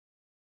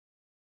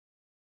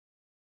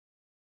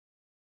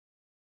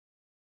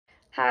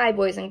Hi,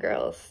 boys and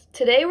girls.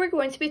 Today we're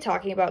going to be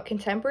talking about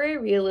contemporary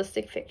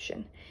realistic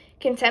fiction.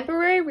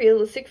 Contemporary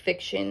realistic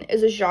fiction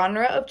is a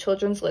genre of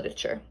children's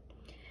literature.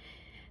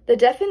 The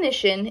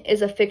definition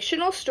is a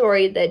fictional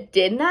story that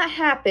did not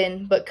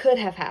happen but could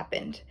have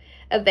happened.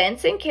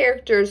 Events and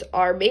characters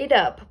are made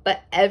up,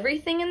 but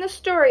everything in the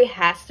story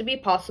has to be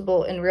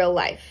possible in real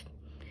life.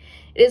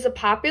 It is a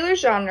popular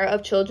genre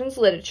of children's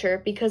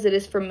literature because it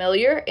is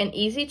familiar and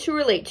easy to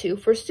relate to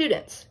for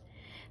students.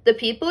 The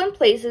people and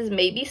places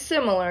may be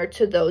similar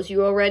to those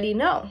you already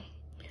know.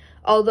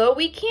 Although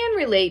we can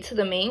relate to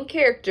the main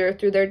character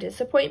through their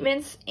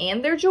disappointments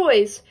and their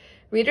joys,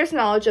 readers'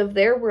 knowledge of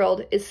their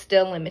world is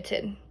still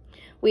limited.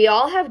 We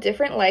all have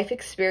different life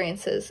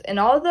experiences,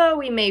 and although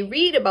we may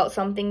read about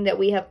something that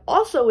we have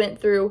also went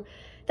through,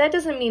 that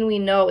doesn't mean we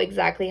know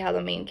exactly how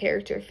the main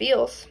character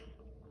feels.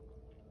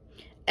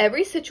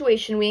 Every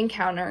situation we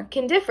encounter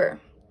can differ.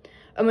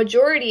 A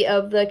majority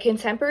of the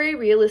contemporary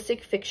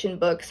realistic fiction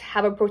books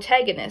have a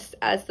protagonist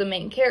as the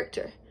main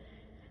character.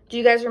 Do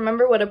you guys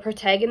remember what a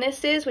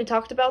protagonist is? We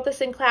talked about this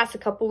in class a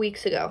couple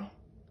weeks ago.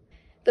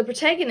 The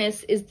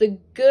protagonist is the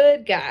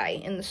good guy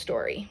in the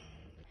story.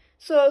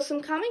 So some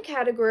common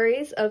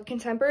categories of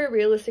contemporary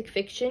realistic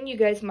fiction you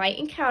guys might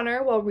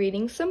encounter while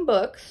reading some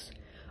books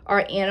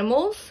are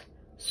animals,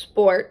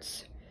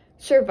 sports,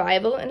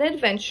 survival and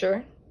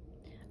adventure,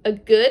 a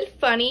good,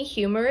 funny,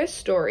 humorous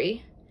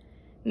story,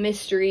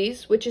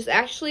 mysteries, which is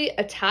actually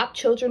a top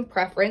children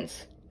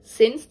preference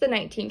since the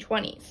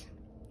 1920s.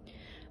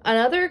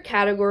 Another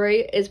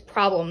category is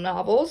problem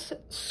novels,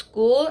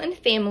 school and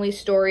family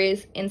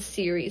stories, and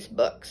series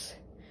books.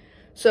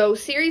 So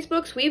series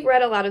books, we've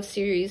read a lot of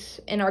series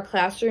in our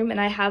classroom,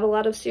 and I have a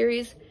lot of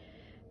series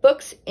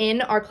books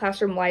in our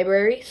classroom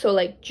library. So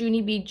like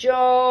Junie B.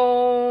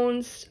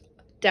 Jones,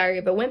 Diary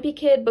of a Wimpy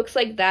Kid, books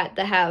like that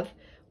have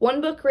one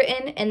book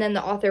written and then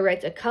the author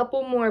writes a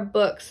couple more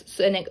books,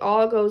 and it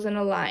all goes in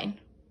a line.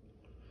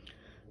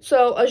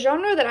 So a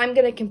genre that I'm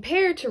going to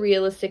compare to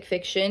realistic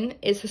fiction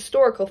is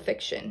historical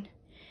fiction.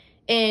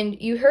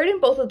 And you heard in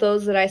both of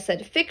those that I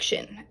said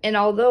fiction, and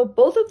although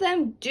both of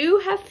them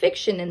do have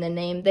fiction in the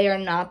name, they are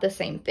not the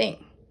same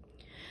thing.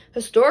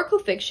 Historical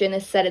fiction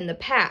is set in the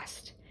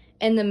past,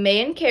 and the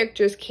main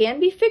characters can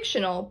be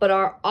fictional but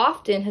are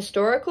often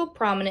historical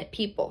prominent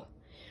people.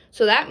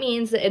 So that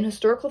means that in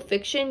historical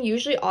fiction,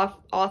 usually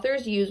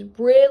authors use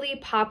really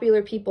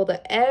popular people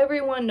that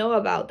everyone knows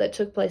about that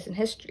took place in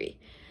history.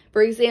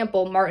 For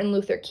example, Martin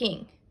Luther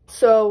King.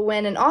 So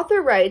when an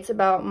author writes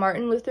about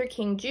Martin Luther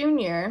King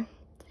Jr.,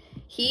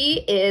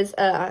 he is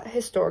a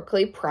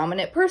historically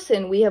prominent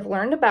person. We have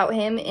learned about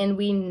him and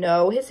we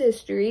know his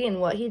history and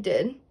what he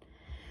did.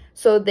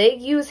 So they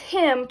use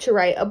him to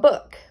write a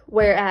book.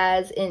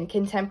 Whereas in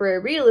contemporary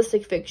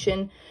realistic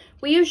fiction,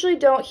 we usually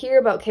don't hear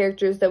about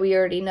characters that we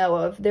already know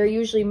of. They're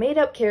usually made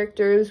up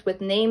characters with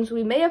names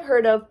we may have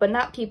heard of, but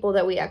not people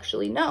that we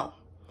actually know.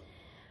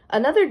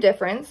 Another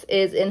difference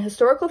is in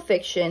historical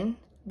fiction,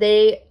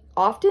 they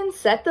often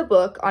set the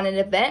book on an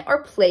event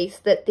or place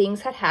that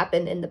things had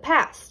happened in the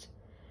past.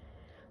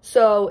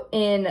 So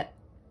in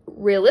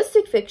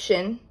realistic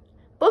fiction,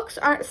 books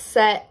aren't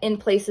set in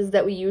places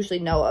that we usually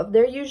know of.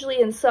 They're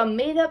usually in some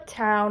made-up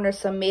town or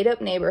some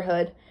made-up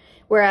neighborhood,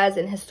 whereas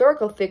in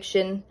historical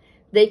fiction,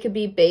 they could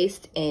be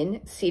based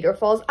in Cedar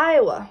Falls,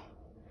 Iowa,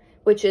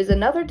 which is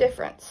another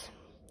difference.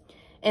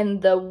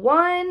 And the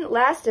one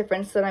last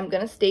difference that I'm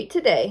going to state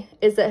today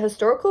is that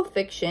historical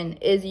fiction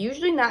is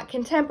usually not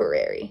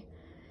contemporary.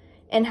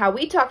 And how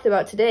we talked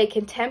about today,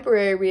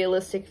 contemporary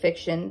realistic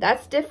fiction,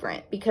 that's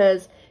different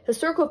because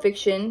historical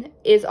fiction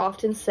is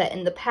often set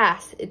in the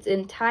past. It's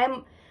in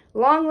time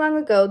long, long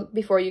ago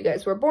before you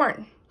guys were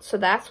born. So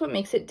that's what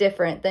makes it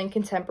different than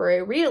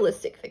contemporary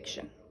realistic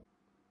fiction.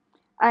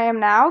 I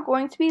am now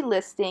going to be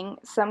listing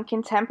some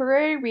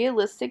contemporary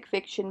realistic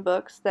fiction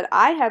books that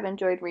I have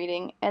enjoyed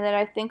reading and that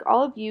I think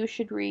all of you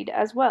should read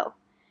as well.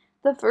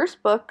 The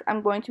first book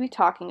I'm going to be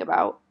talking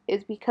about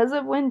is Because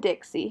of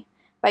Winn-Dixie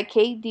by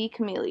Kate D.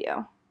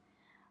 Camilio.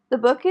 The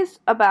book is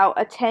about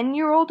a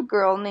 10-year-old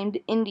girl named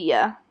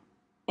India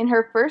in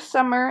her first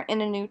summer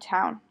in a new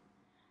town.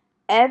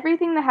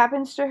 Everything that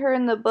happens to her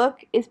in the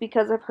book is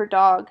because of her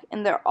dog,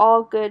 and they're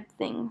all good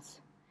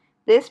things.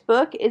 This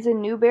book is a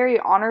Newbery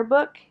Honor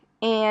book,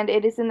 and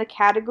it is in the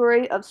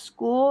category of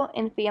school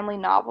and family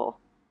novel.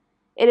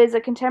 It is a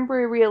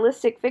contemporary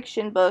realistic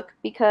fiction book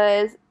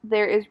because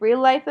there is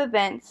real-life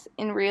events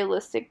and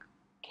realistic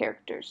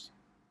characters.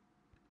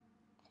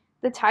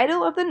 The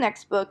title of the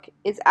next book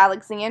is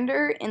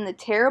Alexander in the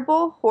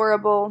Terrible,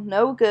 Horrible,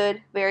 No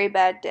Good, Very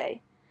Bad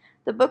Day.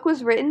 The book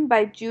was written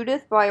by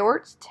Judith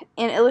Byorst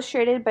and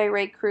illustrated by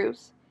Ray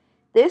Cruz.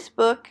 This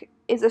book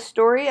is a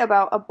story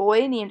about a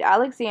boy named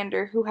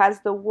Alexander who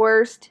has the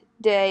worst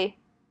day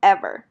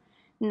ever.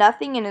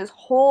 Nothing in his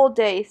whole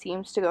day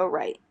seems to go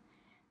right.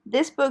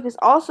 This book is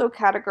also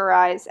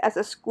categorized as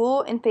a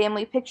school and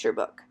family picture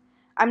book.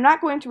 I'm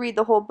not going to read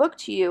the whole book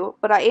to you,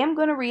 but I am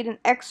going to read an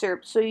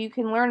excerpt so you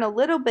can learn a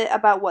little bit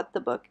about what the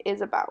book is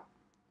about.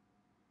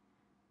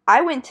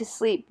 I went to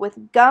sleep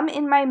with gum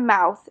in my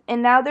mouth,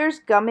 and now there's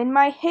gum in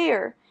my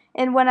hair,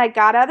 And when I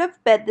got out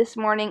of bed this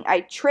morning,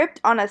 I tripped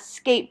on a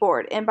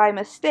skateboard, and by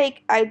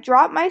mistake, I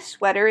dropped my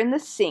sweater in the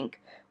sink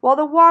while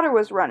the water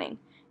was running,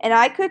 and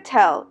I could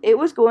tell it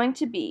was going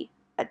to be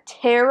a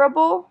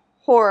terrible,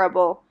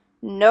 horrible,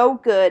 no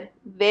good,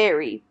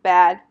 very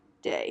bad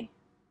day.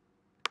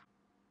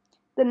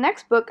 The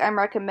next book I'm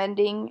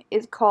recommending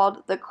is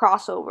called The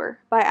Crossover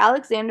by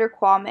Alexander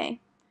Kwame.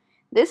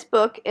 This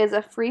book is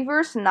a free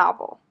verse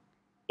novel.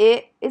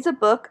 It is a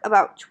book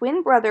about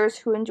twin brothers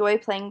who enjoy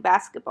playing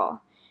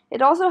basketball.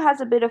 It also has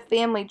a bit of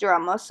family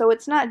drama, so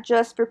it's not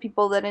just for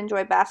people that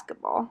enjoy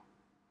basketball.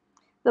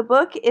 The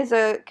book is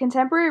a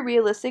contemporary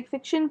realistic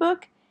fiction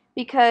book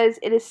because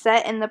it is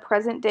set in the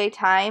present day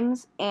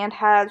times and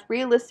has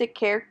realistic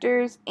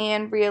characters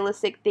and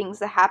realistic things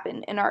that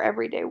happen in our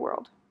everyday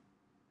world.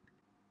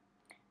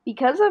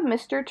 Because of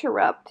Mr.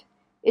 Terrupt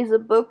is a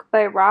book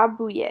by Rob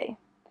Bouyer.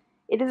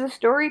 It is a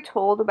story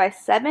told by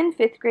 7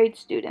 fifth-grade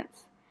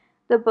students.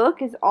 The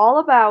book is all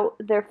about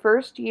their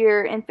first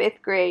year in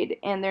 5th grade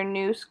and their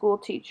new school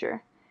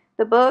teacher.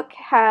 The book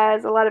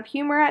has a lot of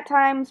humor at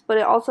times, but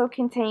it also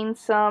contains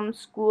some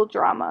school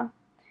drama.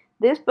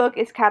 This book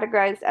is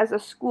categorized as a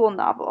school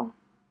novel.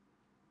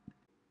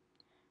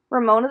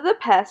 Ramona the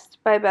Pest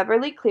by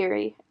Beverly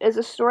Cleary is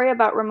a story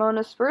about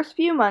Ramona's first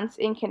few months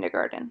in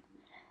kindergarten.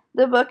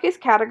 The book is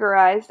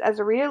categorized as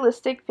a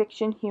realistic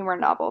fiction humor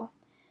novel.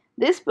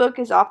 This book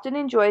is often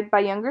enjoyed by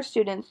younger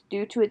students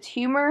due to its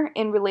humor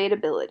and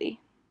relatability.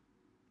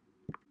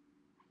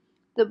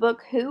 The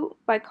book Who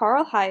by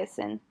Carl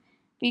Hyacin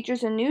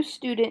features a new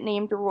student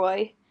named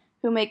Roy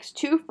who makes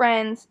 2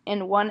 friends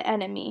and 1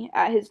 enemy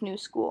at his new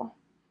school.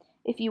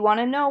 If you want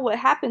to know what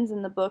happens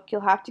in the book,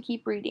 you'll have to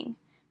keep reading,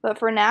 but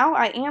for now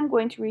I am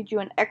going to read you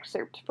an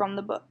excerpt from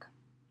the book.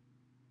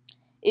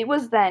 It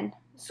was then,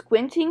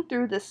 squinting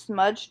through the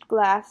smudged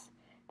glass,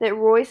 that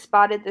Roy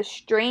spotted the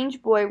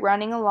strange boy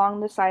running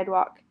along the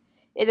sidewalk.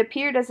 It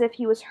appeared as if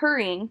he was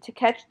hurrying to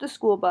catch the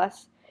school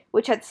bus,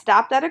 which had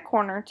stopped at a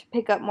corner to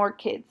pick up more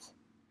kids.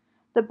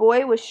 The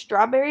boy was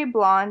strawberry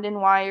blonde and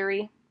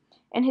wiry,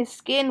 and his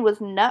skin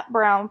was nut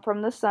brown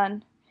from the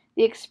sun.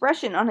 The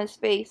expression on his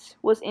face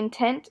was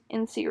intent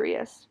and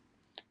serious.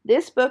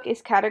 This book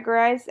is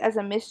categorized as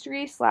a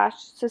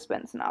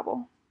mystery/suspense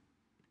novel.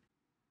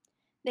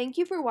 Thank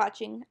you for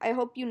watching. I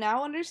hope you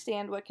now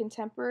understand what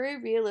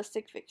contemporary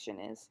realistic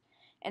fiction is.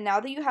 And now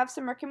that you have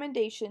some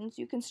recommendations,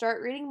 you can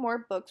start reading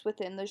more books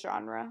within the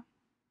genre.